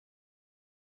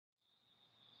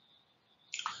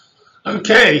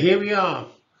Okay, here we are.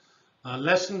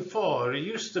 Lesson 4. It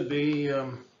used to be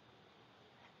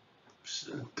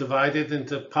divided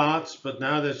into parts, but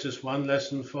now there's just one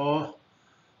lesson 4.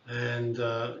 And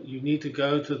you need to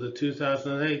go to the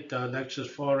 2008 lectures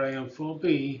 4A and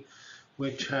 4B,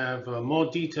 which have more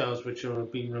details which are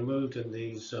being removed in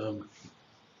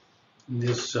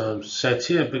this set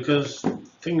here because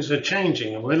things are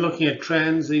changing. And we're looking at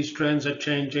trends. These trends are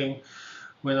changing.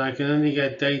 When I can only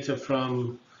get data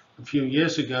from a few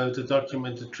years ago to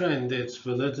document a trend, its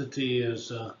validity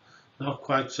is not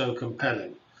quite so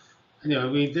compelling.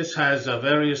 Anyway, this has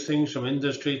various things from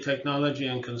industry, technology,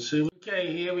 and consumer.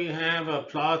 Okay, here we have a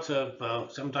plot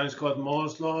of sometimes called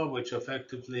Moore's law, which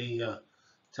effectively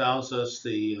tells us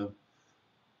the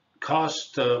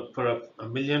cost per a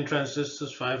million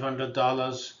transistors,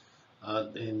 $500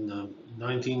 in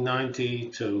 1990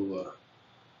 to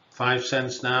 5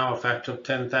 cents now, a factor of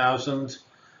 10,000.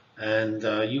 And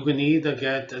you can either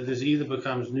get, this either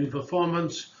becomes new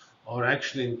performance or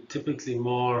actually typically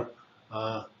more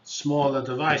smaller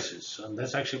devices. And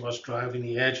that's actually what's driving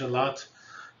the edge a lot.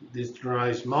 This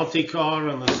drives multi-core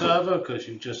on the server because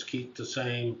you just keep the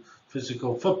same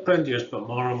physical footprint, you just put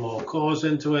more and more cores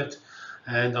into it.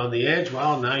 And on the edge,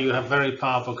 well, now you have very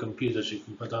powerful computers you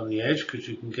can put on the edge because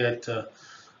you can get a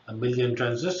million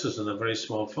transistors in a very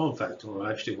small form factor, or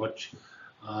actually what.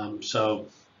 So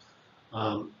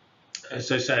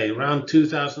as I say, around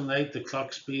 2008, the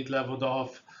clock speed leveled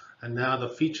off, and now the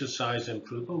feature size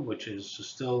improvement, which is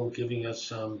still giving us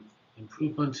some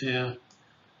improvement here,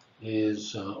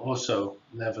 is also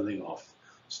leveling off.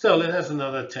 Still, it has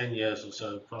another 10 years or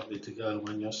so probably to go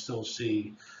when you'll still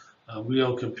see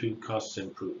real compute costs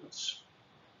improvements.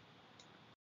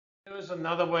 Here is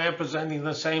another way of presenting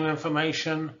the same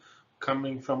information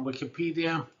coming from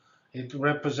Wikipedia. It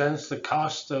represents the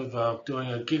cost of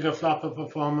doing a gigaflop of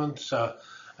performance. A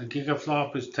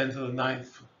gigaflop is 10 to the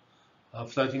 9th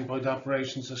floating point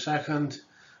operations a second.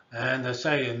 And I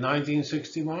say in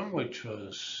 1961, which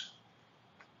was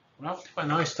roughly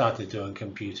when I started doing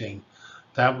computing,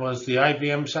 that was the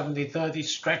IBM 7030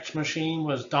 stretch machine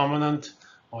was dominant,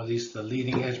 or at least the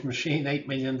leading edge machine, $8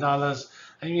 million.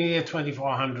 And you need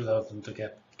 2,400 of them to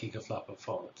get gigaflop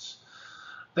performance.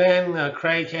 Then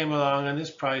Cray came along, and this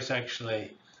price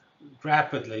actually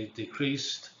rapidly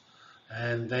decreased.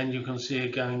 And then you can see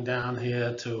it going down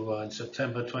here to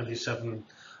September 27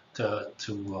 to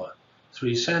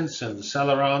 3 cents in the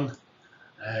Celeron.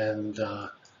 And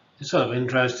it's sort of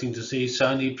interesting to see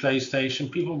Sony PlayStation.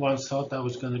 People once thought that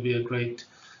was going to be a great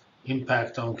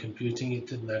impact on computing. It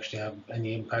didn't actually have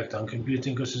any impact on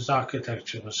computing because its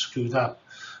architecture was screwed up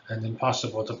and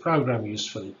impossible to program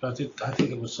usefully. But I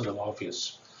think it was sort of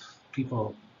obvious.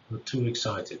 People were too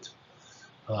excited.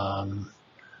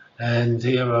 And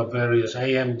here are various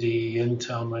AMD,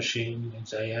 Intel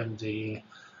machines, AMD,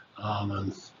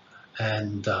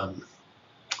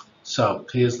 so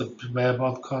here's the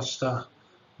Wehrboth Costa,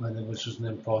 which was an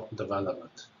important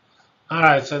development. All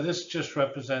right, so this just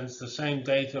represents the same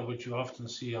data which you often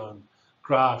see on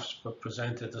graphs, but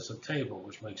presented as a table,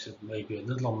 which makes it maybe a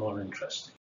little more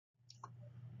interesting.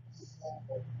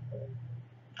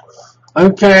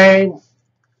 Okay,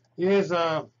 here's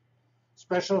a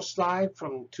special slide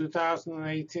from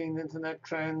 2018 Internet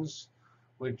Trends,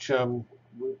 which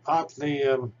partly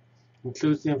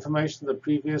includes the information in the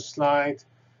previous slide.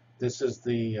 This is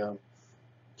the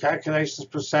calculations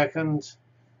per second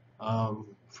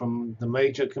from the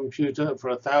major computer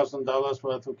for $1,000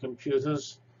 worth of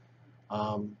computers.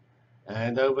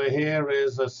 And over here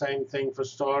is the same thing for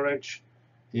storage.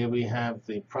 Here we have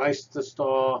the price to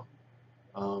store,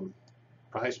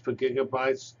 price per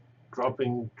gigabytes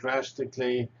dropping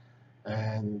drastically.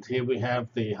 And here we have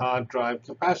the hard drive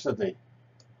capacity.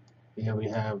 Here we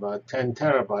have 10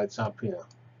 terabytes up here.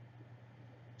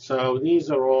 So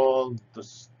these are all the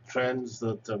trends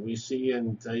that we see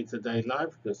in day-to-day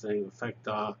life because they affect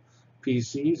our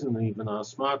PCs and even our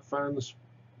smartphones.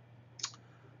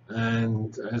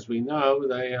 And as we know,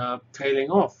 they are tailing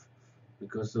off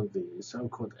because of the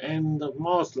so-called end of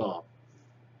Moore's law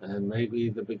and maybe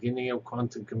the beginning of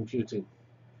quantum computing.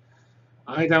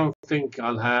 I don't think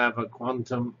I'll have a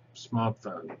quantum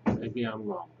smartphone. Maybe I'm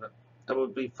wrong, but that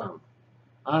would be fun.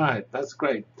 All right, that's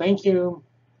great. Thank you.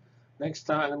 Next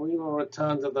time we will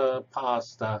return to the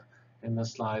past in the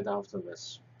slide after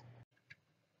this.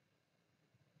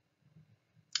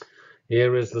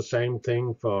 Here is the same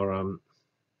thing for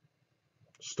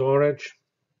storage.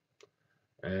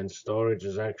 And storage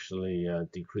is actually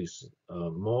decreased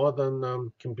more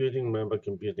than computing. Remember,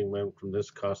 computing went from this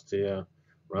cost here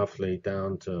roughly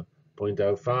down to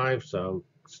 0.05. So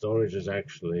storage is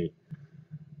actually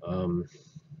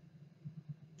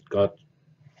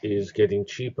is getting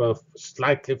cheaper,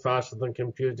 slightly faster than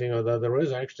computing, although there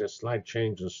is actually a slight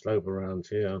change in slope around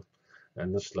here,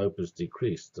 and the slope is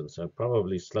decreased, and so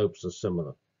probably slopes are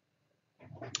similar.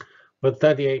 But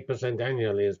 38%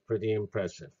 annually is pretty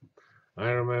impressive. I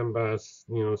remember,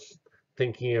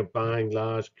 thinking of buying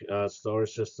large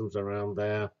storage systems around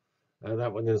there.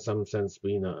 That would, in some sense,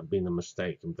 been a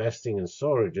mistake. Investing in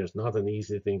storage is not an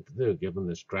easy thing to do, given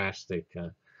this drastic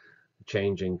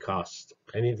change in cost.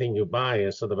 Anything you buy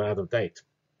is sort of out of date.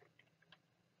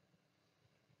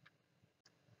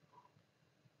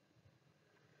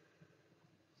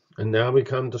 And now we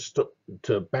come to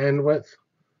bandwidth.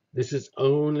 This is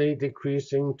only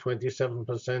decreasing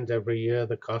 27% every year,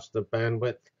 the cost of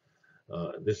bandwidth.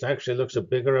 This actually looks a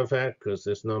bigger effect because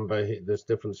this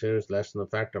difference here is less than a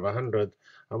factor of 100.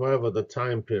 However, the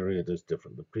time period is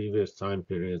different. The previous time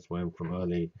periods went from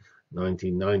early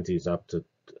 1990s up to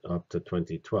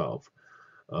 2012.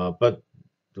 But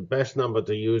the best number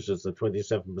to use is the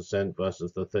 27%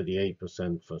 versus the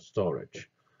 38% for storage.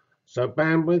 So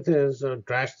bandwidth is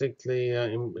drastically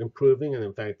improving, and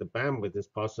in fact, the bandwidth is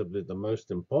possibly the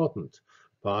most important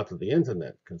part of the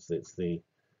internet because it's the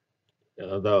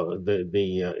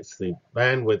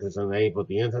bandwidth has enabled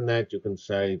the internet. You can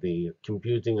say the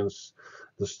computing and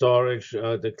the storage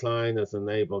decline has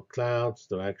enabled clouds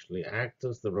to actually act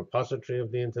as the repository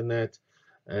of the internet,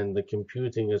 and the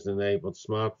computing has enabled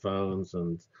smartphones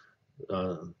and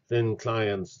thin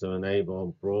clients to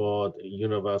enable broad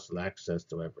universal access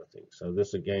to everything. So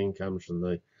this again comes from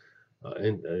the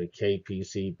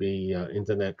KPCB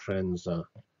Internet Trends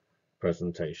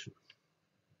presentation.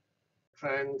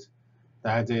 Trend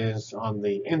that is on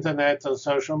the internet and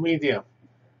social media,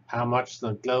 how much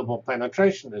the global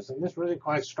penetration is. And it's really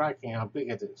quite striking how big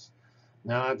it is.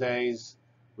 Nowadays,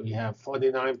 we have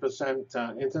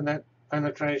 49% internet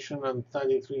penetration and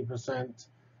 33%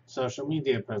 social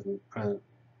media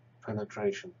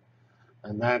penetration.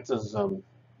 And that has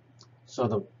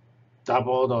sort of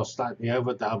doubled or slightly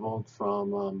over doubled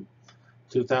from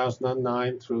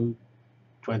 2009 through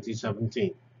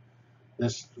 2017.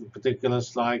 This particular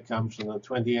slide comes from the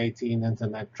 2018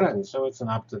 Internet Trends, so it's an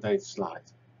up-to-date slide.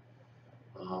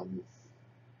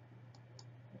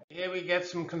 Here we get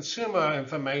some consumer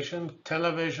information,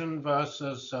 television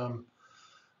versus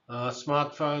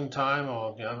smartphone time,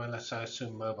 or let's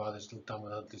assume mobile is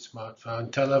dominantly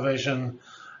smartphone. Television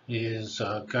is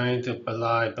going to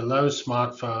below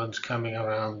smartphones coming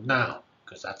around now,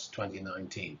 because that's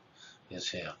 2019 is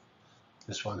here.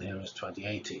 This one here is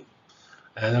 2018.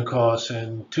 And of course,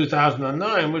 in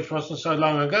 2009, which wasn't so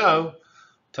long ago,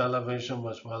 television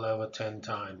was well over 10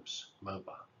 times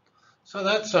mobile. So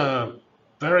that's a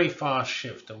very fast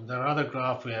shift. And there are other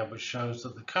graphs we have which shows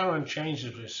that the current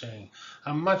changes we're seeing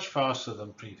are much faster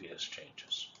than previous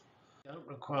changes. They don't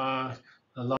require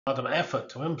a lot of effort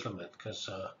to implement because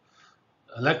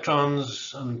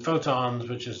electrons and photons,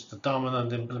 which is the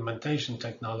dominant implementation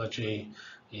technology,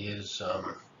 is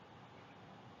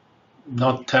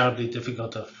not terribly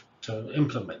difficult to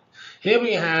implement. Here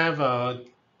we have a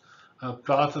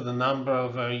plot of the number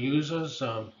of users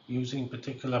using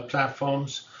particular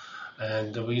platforms,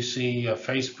 and we see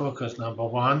Facebook as number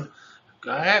one.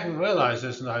 I hadn't realized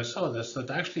this, and I saw this, that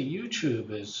actually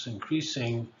YouTube is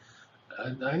increasing.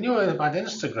 I knew about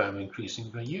Instagram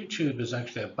increasing, but YouTube is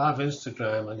actually above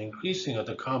Instagram and increasing at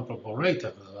a comparable rate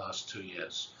over the last 2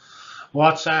 years.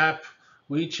 WhatsApp,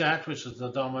 WeChat, which is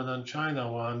the dominant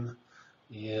China one,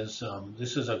 is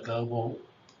this is a global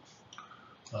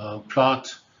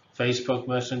plot. Facebook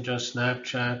Messenger,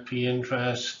 Snapchat,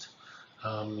 Pinterest,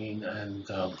 and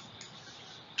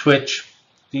Twitch.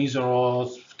 These are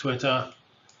all Twitter.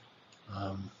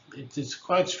 It's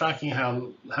quite striking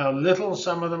how little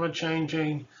some of them are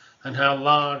changing and how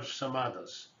large some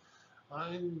others.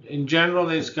 In general,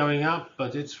 it's going up,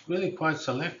 but it's really quite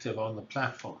selective on the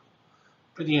platform.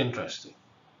 Pretty interesting.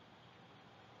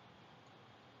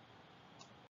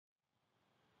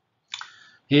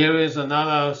 Here is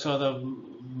another sort of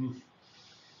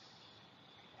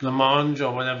blancmange,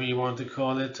 or whatever you want to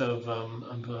call it,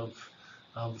 of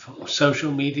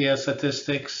social media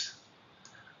statistics.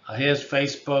 Here's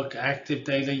Facebook, active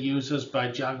daily users by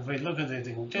geography. Look at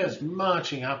it, just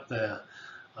marching up there.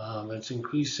 It's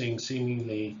increasing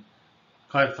seemingly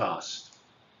quite fast.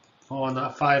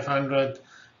 500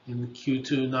 in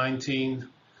Q2 19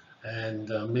 and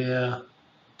a mere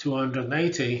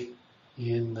 280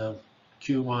 in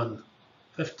Q1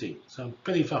 50. So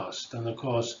pretty fast. And of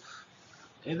course,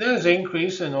 there's an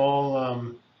increase in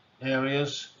all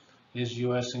areas. Is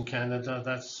US and Canada.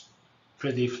 That's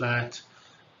pretty flat.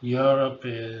 Europe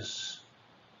is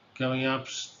going up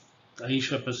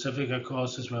Asia Pacific, of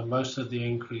course, is where most of the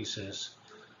increase is,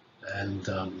 and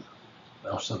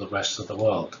also the rest of the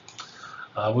world.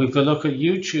 We could look at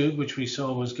YouTube, which we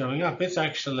saw was going up. It's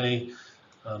actually,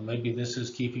 maybe this is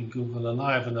keeping Google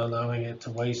alive and allowing it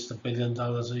to waste $1 billion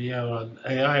a year on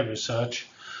AI research.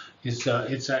 It's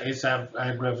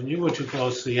ad revenue, which of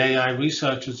course the AI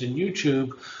researchers in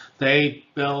YouTube, they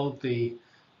build the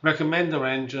recommender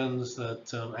engines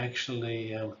that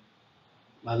actually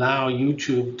allow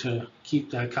YouTube to keep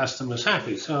their customers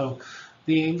happy. So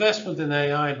the investment in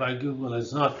AI by Google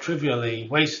is not trivially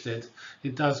wasted.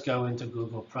 It does go into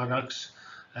Google products.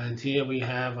 And here we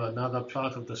have another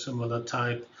plot of the similar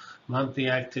type, monthly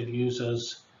active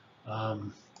users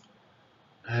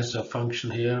as a function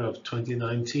here of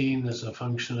 2019, as a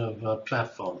function of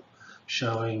platform,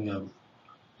 showing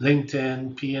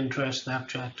LinkedIn, Pinterest,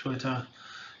 Snapchat, Twitter.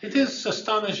 It is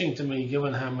astonishing to me,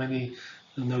 given how many,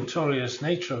 the notorious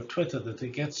nature of Twitter, that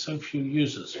it gets so few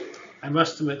users. I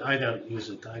must admit, I don't use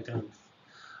it. I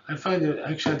find it,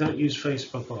 actually, I don't use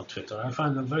Facebook or Twitter. I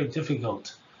find them very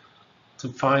difficult to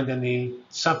find any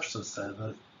substance there.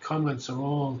 The comments are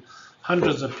all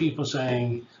hundreds of people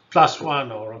saying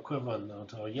 +1 or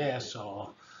equivalent or yes or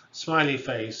smiley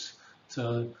face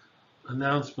to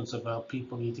announcements about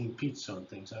people eating pizza and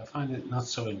things. I find it not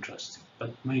so interesting,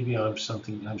 but maybe I'm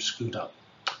screwed up.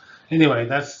 Anyway,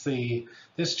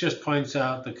 this just points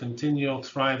out the continual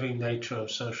thriving nature of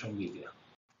social media.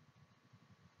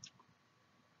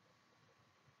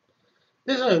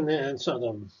 This is a sort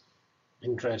of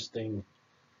interesting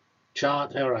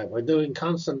chart. All right, we're doing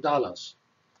constant dollars,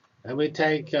 and we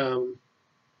take the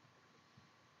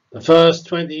first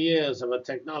 20 years of a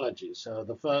technology. So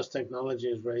the first technology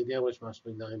is radio, which must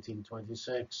be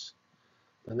 1926.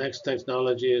 The next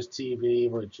technology is TV,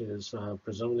 which is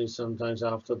presumably sometimes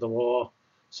after the war,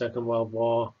 Second World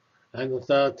War. And the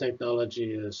third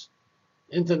technology is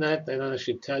internet. They don't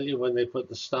actually tell you when they put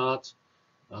the start,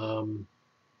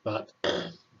 but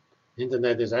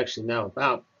internet is actually now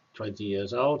about 20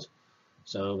 years old.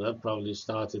 So that probably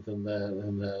started in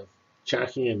the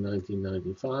checking in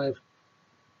 1995.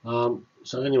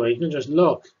 So anyway, you can just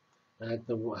look at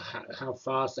how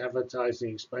fast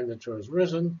advertising expenditure has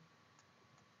risen.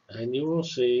 And you will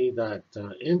see that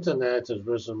internet has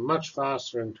risen much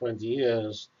faster in 20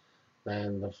 years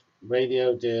than the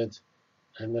radio did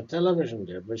and the television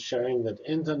did. We're showing that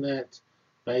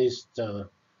internet-based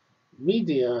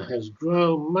media has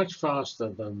grown much faster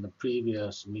than the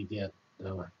previous media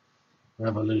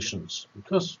revolutions.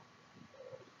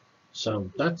 So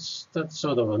that's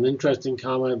sort of an interesting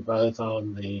comment, both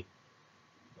on the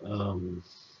well,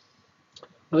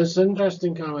 it's an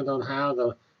interesting comment on how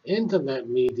the internet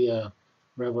media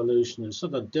revolution is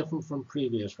sort of different from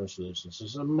previous revolutions.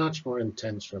 It's a much more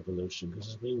intense revolution because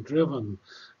it's been driven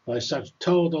by such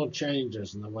total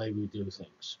changes in the way we do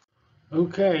things.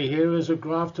 Okay, here is a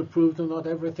graph to prove that not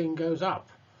everything goes up.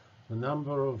 The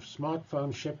number of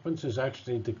smartphone shipments is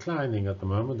actually declining at the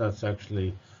moment. That's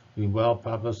actually been well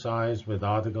publicized with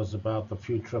articles about the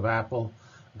future of Apple,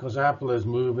 because Apple is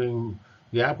moving.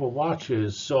 The Apple Watch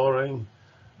is soaring.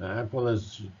 Apple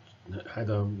has had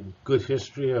a good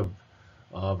history of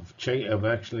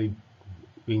actually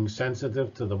being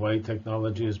sensitive to the way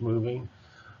technology is moving,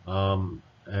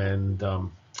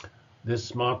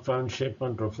 this smartphone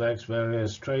shipment reflects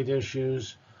various trade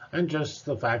issues and just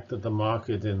the fact that the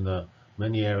market in the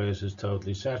many areas is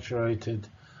totally saturated.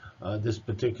 This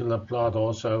particular plot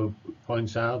also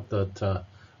points out that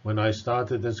when I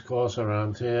started this course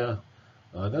around here,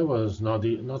 that was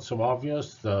not so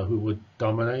obvious who would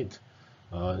dominate.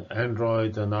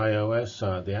 Android and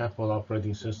iOS, the Apple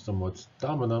operating system was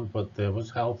dominant, but there was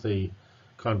healthy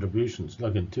contributions.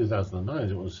 Look, in 2009,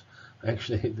 it was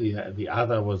actually the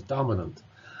other was dominant.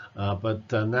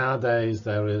 But nowadays,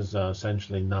 there is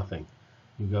essentially nothing.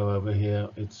 You go over here,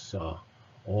 it's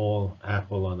all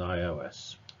Apple and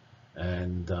iOS.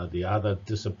 And the other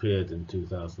disappeared in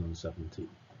 2017.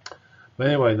 But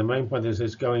anyway, the main point is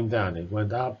it's going down. It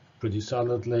went up pretty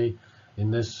solidly in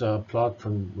this plot,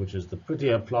 which is the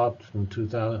prettier plot from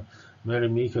 2000. Mary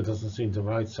Meeker doesn't seem to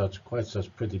write quite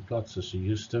such pretty plots as she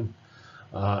used to.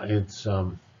 It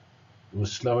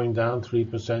was slowing down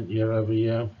 3% year over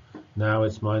year. Now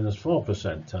it's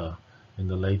 -4% in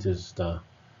the latest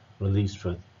release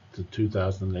for the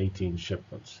 2018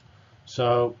 shipments.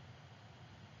 So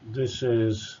this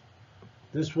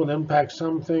will impact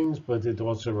some things, but it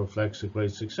also reflects a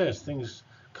great success. Things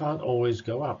can't always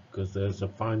go up because there's a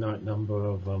finite number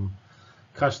of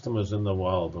customers in the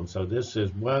world, and so this is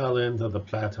well into the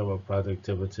plateau of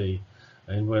productivity,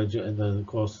 and then of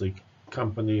course the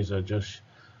companies are just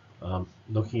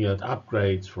looking at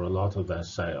upgrades for a lot of their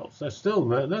sales. They're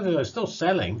still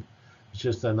selling. It's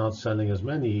just they're not selling as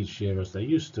many each year as they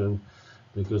used to,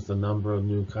 because the number of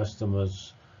new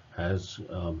customers is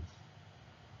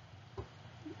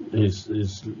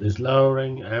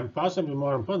lowering, and possibly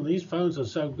more important, these phones are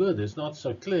so good, it's not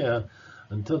so clear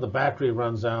until the battery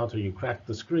runs out or you crack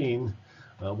the screen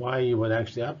why you would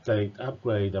actually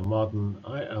upgrade a modern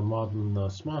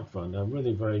smartphone. They're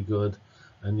really very good,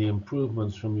 and the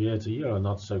improvements from year to year are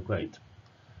not so great.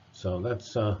 So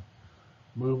let's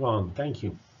move on. Thank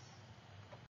you.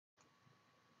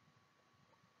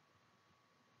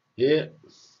 Yeah.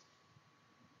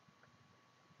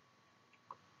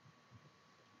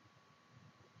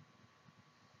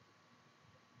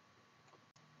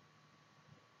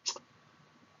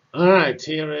 All right,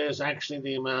 here is actually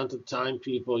the amount of time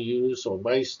people use or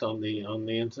waste on the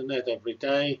internet every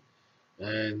day,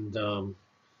 and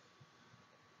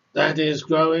that is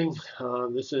growing.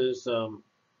 This is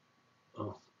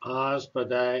hours per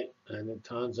day, and it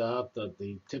turns out that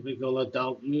the typical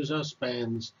adult user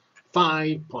spends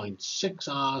 5.6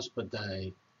 hours per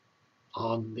day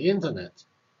on the internet,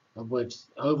 of which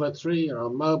over 3 are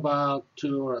on mobile,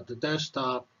 2 are at the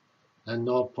desktop, and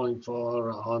 0.4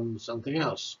 are on something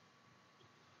else.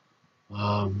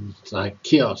 Like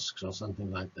kiosks or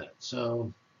something like that.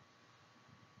 So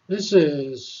it's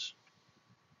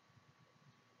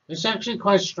actually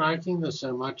quite striking that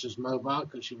so much is mobile,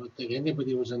 because you would think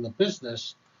anybody who was in the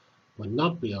business would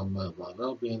not be on mobile.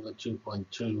 They'll be in the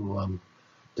 2.2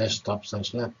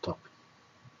 desktop/laptop.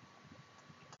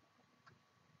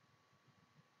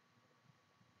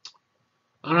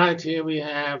 All right, here we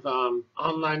have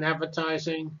online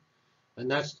advertising,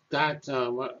 and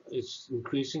it's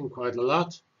increasing quite a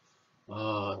lot.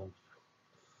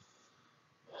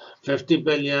 50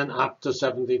 billion up to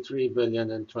 73 billion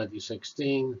in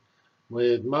 2016,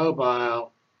 with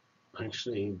mobile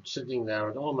actually sitting there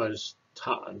at almost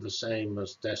the same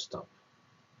as desktop.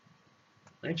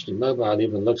 Actually, mobile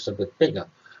even looks a bit bigger,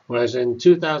 whereas in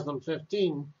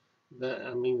 2015,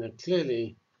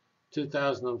 clearly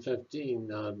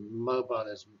 2015 mobile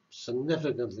is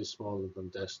significantly smaller than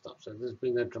desktop. So there's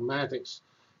been a dramatic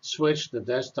switch. The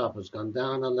desktop has gone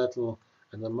down a little,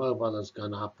 and the mobile has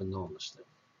gone up enormously.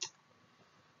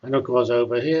 And of course,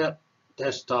 over here,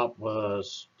 desktop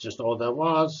was just all there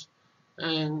was.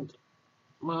 And,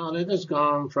 well, it has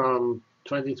gone from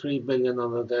 23 billion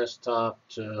on the desktop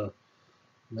to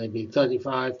maybe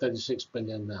 35, 36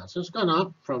 billion now. So it's gone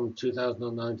up from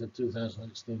 2009 to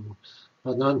 2016,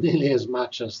 but not nearly as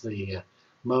much as the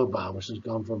mobile, which has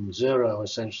gone from 0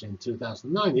 essentially in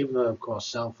 2009, even though, of course,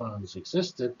 cell phones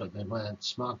existed, but they weren't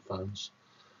smartphones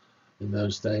in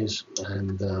those days.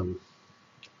 And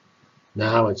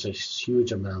now it's a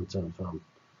huge amount of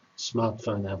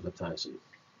smartphone advertising.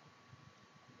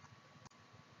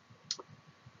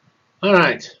 All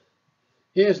right,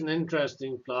 here's an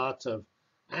interesting plot of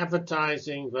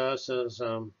advertising versus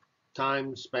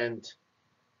time spent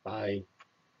by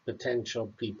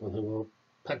potential people who will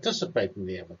participate in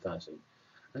the advertising.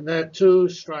 And there are two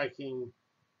striking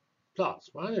plots.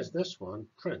 One is this one,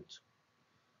 print,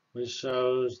 which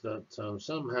shows that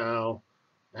somehow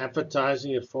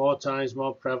advertising is 4 times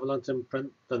more prevalent in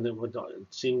print than it would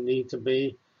seem need to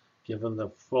be, given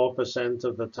that 4%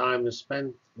 of the time is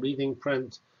spent reading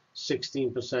print,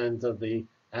 16% of the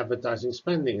advertising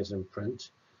spending is in print.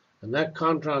 And that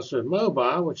contrasts with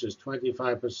mobile, which is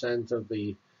 25% of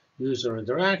the user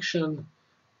interaction,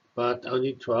 but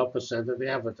only 12% of the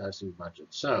advertising budget.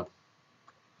 So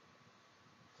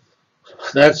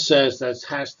that says that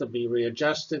has to be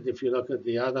readjusted. If you look at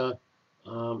the other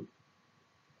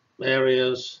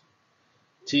areas,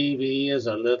 TV is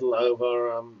a little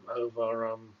over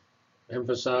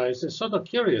emphasized. It's sort of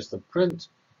curious. The print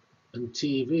and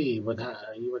TV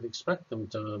you would expect them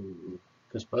to,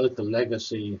 because both the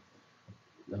legacy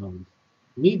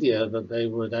media, that they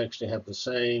would actually have the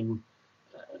same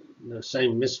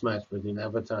mismatch between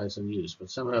advertise and use. But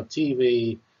somehow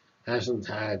TV hasn't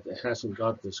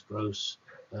got this gross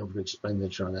over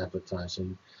expenditure on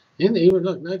advertising. Even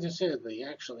look, notice here the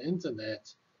actual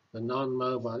internet, the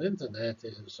non-mobile internet,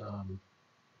 is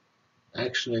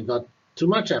actually got too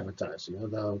much advertising.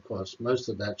 Although of course most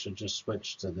of that should just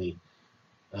switch to the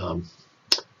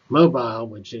mobile,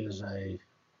 which is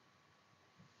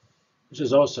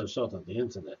also sort of the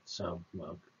internet. So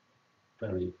well,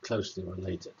 very closely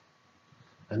related.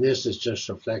 And this is just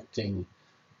reflecting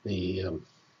the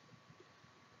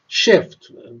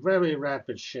shift, a very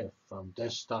rapid shift from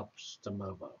desktops to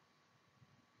mobile.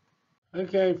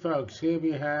 Okay, folks, here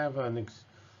we have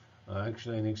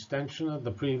actually an extension of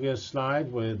the previous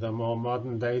slide with more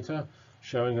modern data.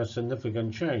 showing a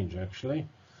significant change actually.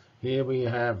 Here we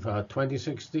have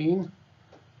 2016,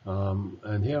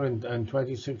 and here in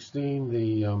 2016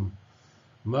 the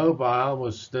mobile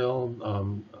was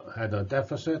still had a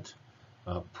deficit.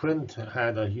 Print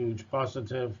had a huge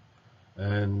positive,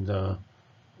 and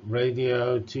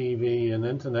radio, TV, and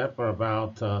internet were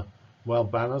about well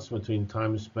balanced between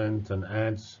time spent and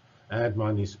ad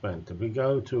money spent. If we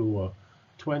go to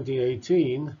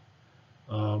 2018,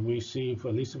 we see, at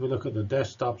least if we look at the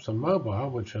desktops and mobile,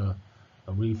 which are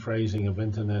a rephrasing of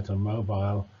internet and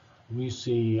mobile, we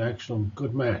see actual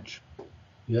good match.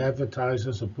 The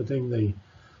advertisers are putting the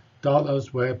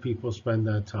dollars where people spend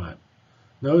their time.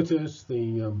 Notice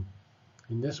in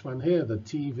this one here, the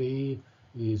TV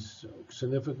is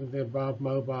significantly above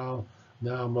mobile.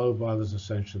 Now mobile is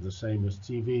essentially the same as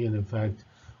TV, and in fact,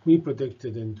 we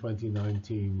predicted in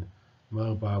 2019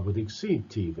 mobile would exceed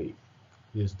TV.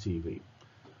 Here's TV.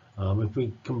 If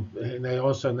we and they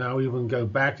also now even go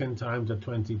back in time to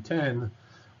 2010,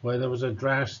 where there was a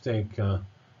drastic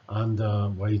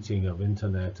underweighting of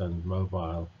internet and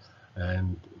mobile,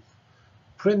 and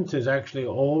print is actually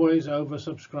always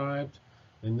oversubscribed.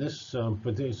 In this sort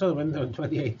of in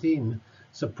 2018,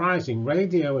 surprising,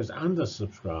 radio is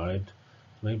undersubscribed.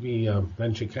 Maybe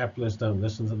venture capitalists don't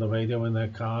listen to the radio in their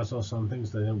cars or something,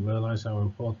 so they don't realize how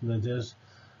important it is.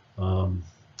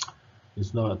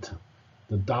 It's not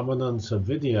the dominance of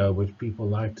video which people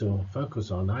like to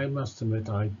focus on. I must admit,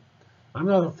 I'm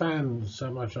not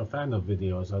so much a fan of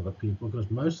video as other people, because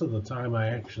most of the time I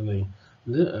actually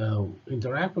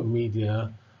interact with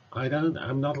media.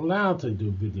 I'm not allowed to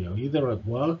do video, either at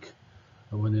work,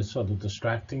 when it's sort of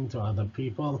distracting to other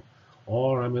people,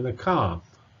 or I'm in a car.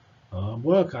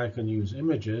 Work, I can use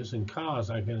images. In cars,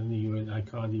 I can't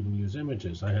even use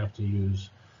images. I have to use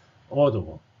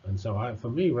audible. And so for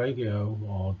me, radio,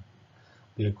 or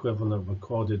the equivalent of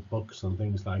recorded books and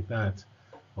things like that,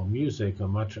 or music,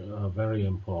 are very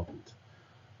important.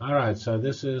 All right, so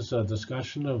this is a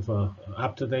discussion of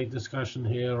up-to-date discussion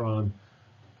here on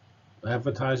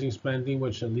advertising spending,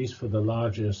 which at least for the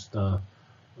largest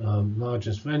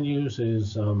venues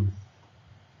is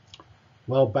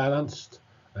well balanced.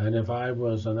 And if I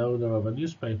was an owner of a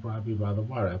newspaper, I'd be rather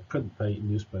worried. A print-paid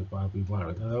newspaper, I'd be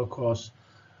worried. And of course,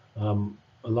 a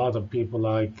lot of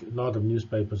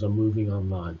newspapers are moving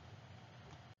online.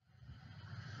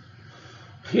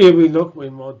 Here we look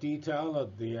in more detail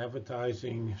at the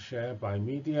advertising share by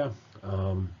media.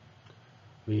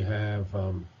 We have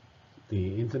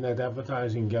the internet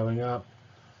advertising going up.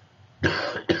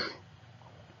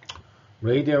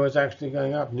 Radio is actually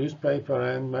going up. Newspaper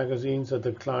and magazines are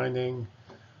declining.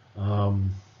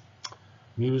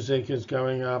 Music is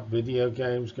going up. Video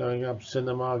games going up.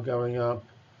 Cinema going up.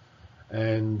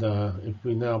 And if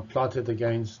we now plot it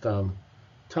against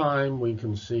time, we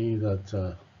can see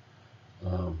that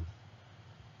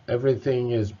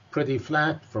everything is pretty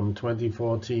flat from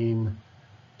 2014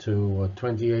 to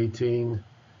 2018,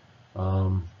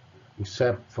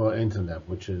 except for internet,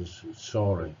 which is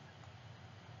soaring.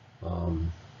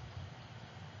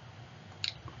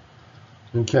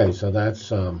 Okay, so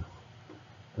that's an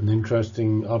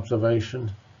interesting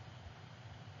observation.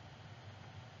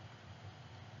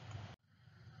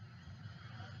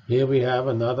 Here we have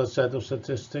another set of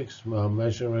statistics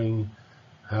measuring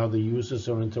how the users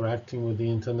are interacting with the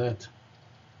internet.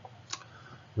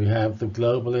 We have the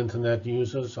global internet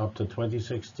users up to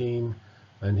 2016,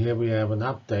 and here we have an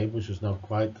update, which is not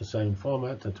quite the same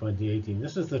format, to 2018.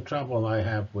 This is the trouble I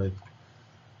have with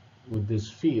this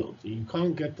field. You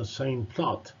can't get the same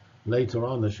plot later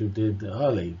on as you did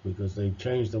early, because they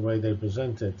changed the way they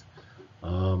present it.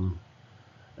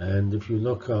 And if you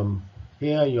look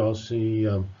here, you'll see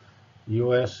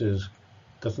US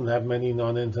doesn't have many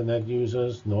non-internet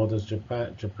users, nor does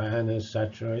Japan. Japan is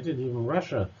saturated. Even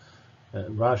Russia,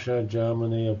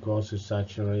 Germany, of course, is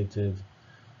saturated.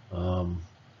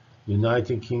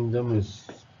 United Kingdom is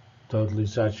totally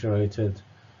saturated.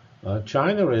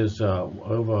 China is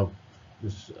over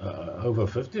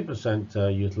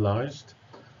 50% utilized.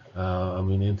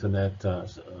 Internet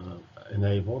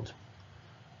enabled,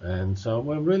 and so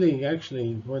we're really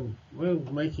we're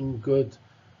making good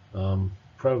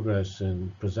progress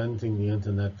in presenting the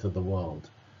internet to the world.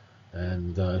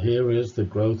 And here is the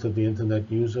growth of the internet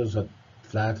users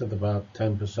flat at about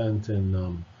 10%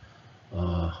 in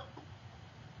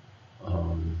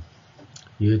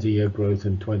year-to-year growth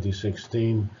in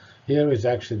 2016. Here is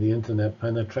actually the internet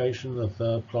penetration, the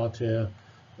third plot here,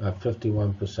 at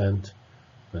 51%.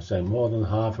 I say more than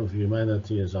half of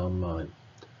humanity is online.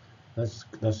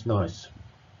 That's nice.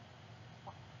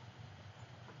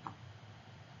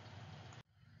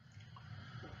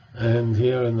 And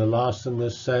here in the last in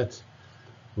this set,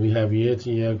 we have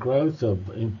year-to-year growth of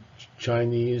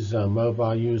Chinese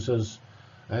mobile users,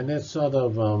 and it's sort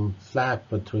of flat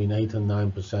between 8 and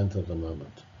 9% at the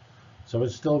moment. So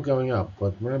it's still going up,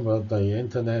 but remember the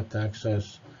internet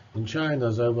access in China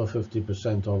is over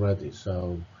 50% already,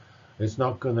 so it's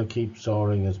not going to keep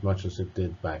soaring as much as it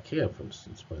did back here, for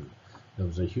instance, when there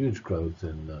was a huge growth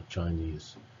in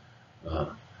Chinese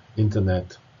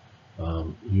internet,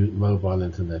 mobile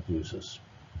internet users.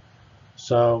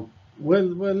 So we're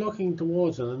looking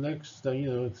towards in the next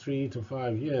 3 to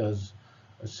 5 years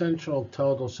essential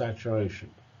total saturation.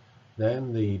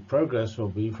 Then the progress will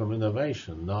be from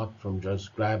innovation, not from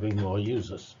just grabbing more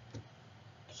users.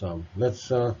 So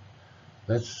let's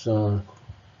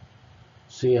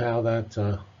see how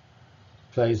that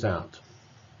plays out.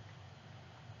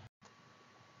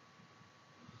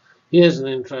 Here's an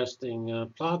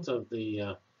interesting plot of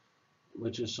the,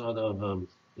 which is sort of,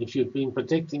 if you'd been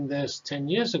predicting this 10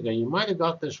 years ago, you might have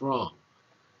got this wrong.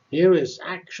 Here is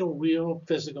actual, real,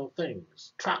 physical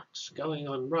things, trucks going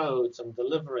on roads and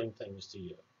delivering things to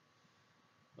you.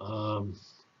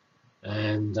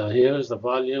 Here is the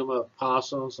volume of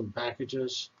parcels and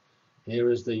packages. Here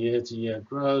is the year-to-year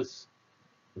growth,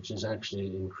 which is actually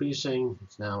increasing.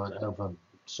 It's now at over,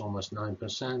 it's almost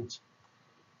 9%.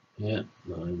 Yeah,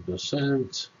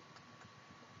 9%.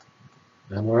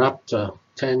 And we're up to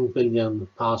 10 billion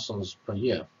parcels per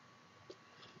year.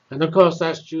 And of course,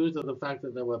 that's due to the fact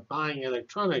that they were buying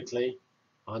electronically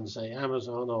on, say,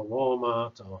 Amazon or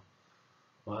Walmart or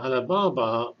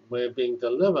Alibaba. We're being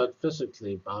delivered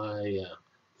physically by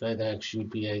FedEx,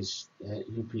 UPS,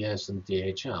 and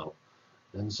DHL.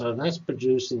 And so that's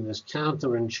producing this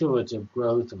counterintuitive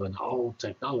growth of an old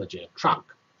technology, a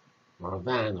truck or a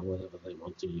van or whatever they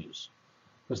want to use,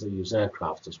 because they use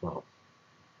aircraft as well.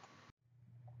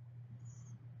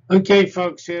 Okay,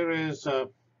 folks, here is a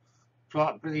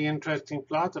pretty interesting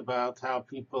plot about how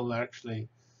people are actually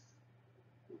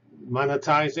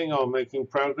monetizing or making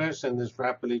progress in this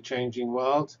rapidly changing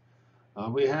world.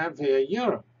 We have here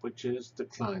Europe, which is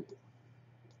declining.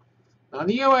 Now,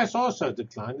 the US also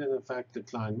declined, and in fact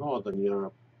declined more than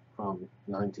Europe from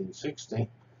 1960.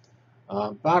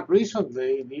 But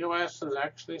recently, the US is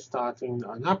actually starting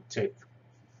an uptick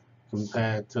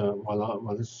compared to,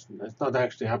 well, it's not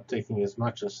actually upticking as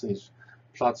much as these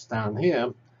plots down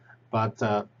here, but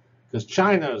because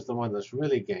China is the one that's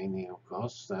really gaining, of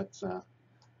course. That's a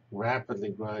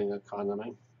rapidly growing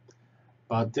economy.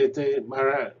 But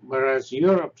whereas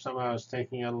Europe somehow is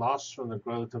taking a loss from the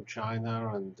growth of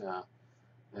China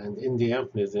and India,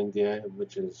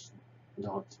 which is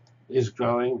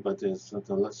growing, but is at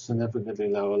a significantly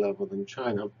lower level than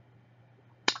China.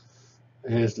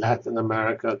 Is Latin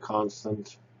America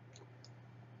constant?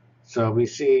 So we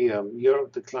see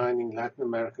Europe declining, Latin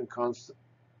America constant,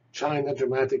 China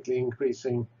dramatically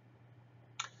increasing,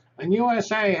 and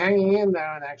USA hanging in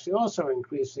there and actually also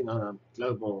increasing on a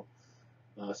global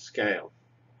scale.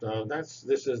 So this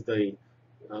is the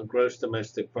gross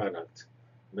domestic product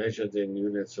measured in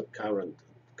units of current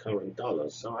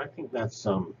dollars. So I think that's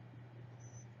a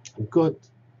good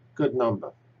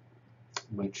number,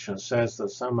 which says that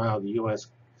somehow the U.S.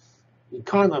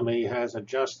 economy has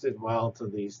adjusted well to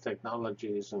these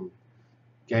technologies and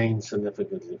gained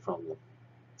significantly from them.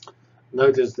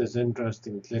 Notice this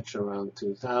interesting glitch around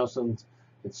 2000.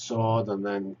 It soared and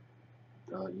then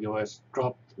U.S.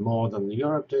 dropped more than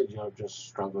Europe did. Europe just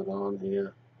struggled on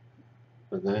here,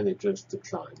 but then it just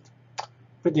declined.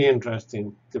 Pretty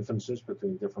interesting differences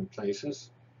between different places.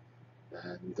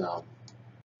 And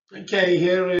okay,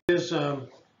 here is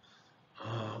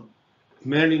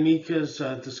Mary Meeker's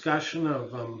discussion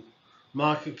of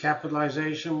market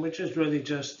capitalization, which is really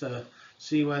just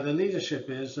see where the leadership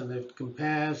is, and it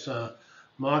compares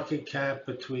market cap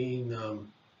between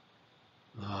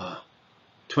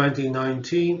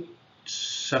 2019,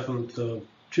 7th of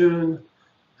June,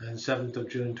 and 7th of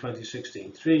June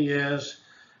 2016, 3 years.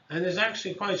 And it's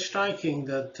actually quite striking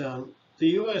that the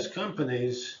US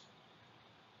companies,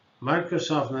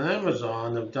 Microsoft and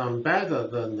Amazon, have done better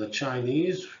than the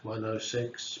Chinese,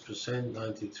 106%,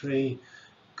 93%,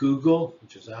 Google,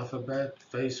 which is Alphabet,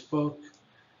 Facebook,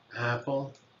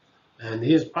 Apple, and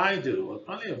here's Baidu,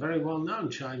 probably a very well-known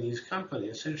Chinese company,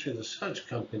 essentially the search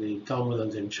company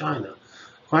dominant in China.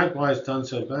 Quite why it's done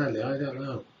so badly, I don't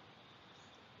know.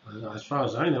 As far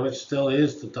as I know, it still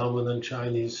is the dominant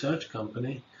Chinese search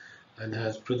company and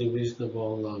has pretty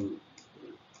reasonable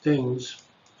things.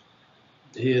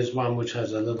 Here's one which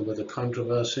has a little bit of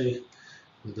controversy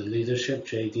with the leadership,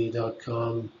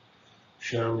 JD.com,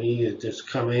 Xiaomi had just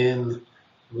come in,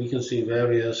 We can see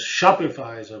various.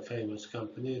 Shopify is a famous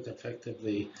company. It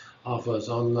effectively offers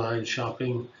online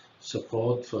shopping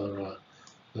support for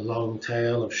the long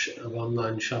tail of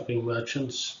online shopping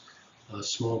merchants,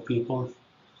 small people,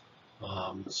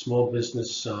 small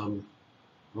business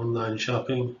online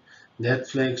shopping.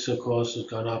 Netflix, of course, has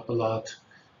gone up a lot.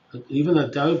 Even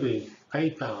Adobe,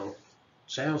 PayPal,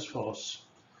 Salesforce.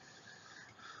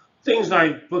 Things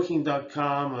like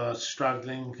Booking.com are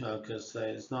struggling because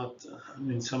there's not, I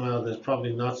mean, somehow there's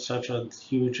probably not such a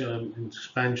huge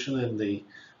expansion in the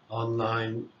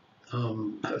online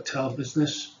hotel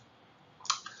business.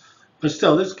 But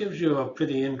still, this gives you a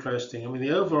pretty interesting, I mean,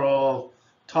 the overall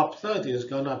top 30 has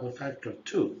gone up a factor of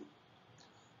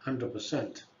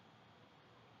 100%.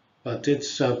 But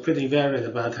it's pretty varied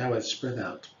about how it's spread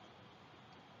out.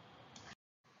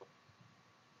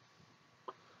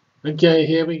 Okay,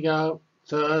 here we go.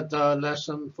 Third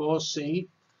lesson, 4C,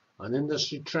 on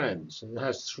industry trends. It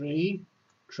has 3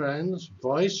 trends: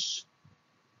 voice,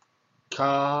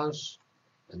 cars,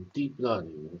 and deep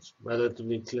learning. It's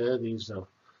relatively clear these are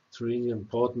 3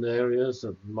 important areas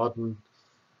that the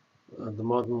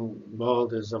modern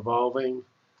world is evolving,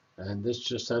 and this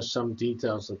just has some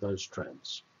details of those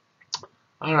trends.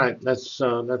 All right, let's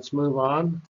move on.